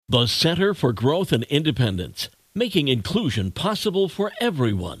The Center for Growth and Independence, making inclusion possible for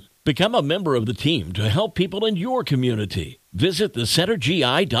everyone. Become a member of the team to help people in your community. Visit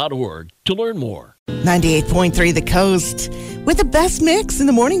thecentergi.org to learn more. 98.3 The Coast. With the best mix in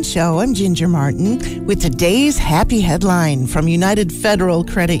the morning show, I'm Ginger Martin with today's happy headline from United Federal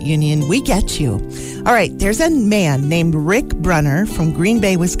Credit Union. We get you. All right, there's a man named Rick Brunner from Green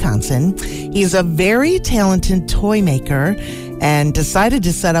Bay, Wisconsin. He's a very talented toy maker and decided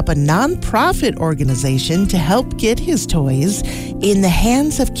to set up a nonprofit organization to help get his toys in the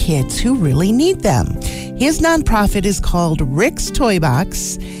hands of kids who really need them. His nonprofit is called Rick's Toy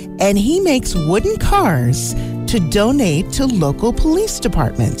Box, and he makes wooden cars to donate to local police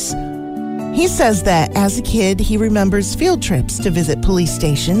departments. He says that as a kid, he remembers field trips to visit police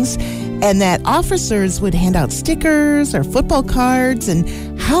stations and that officers would hand out stickers or football cards, and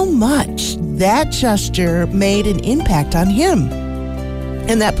how much that gesture made an impact on him.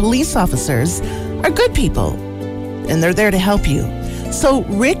 And that police officers are good people and they're there to help you. So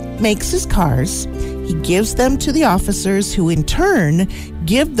Rick makes his cars. He gives them to the officers who in turn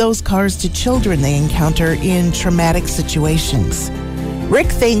give those cars to children they encounter in traumatic situations. Rick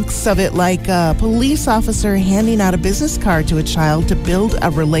thinks of it like a police officer handing out a business card to a child to build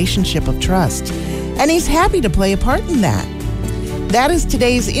a relationship of trust. And he's happy to play a part in that. That is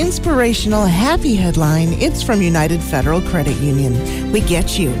today's inspirational happy headline. It's from United Federal Credit Union. We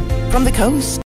get you from the coast.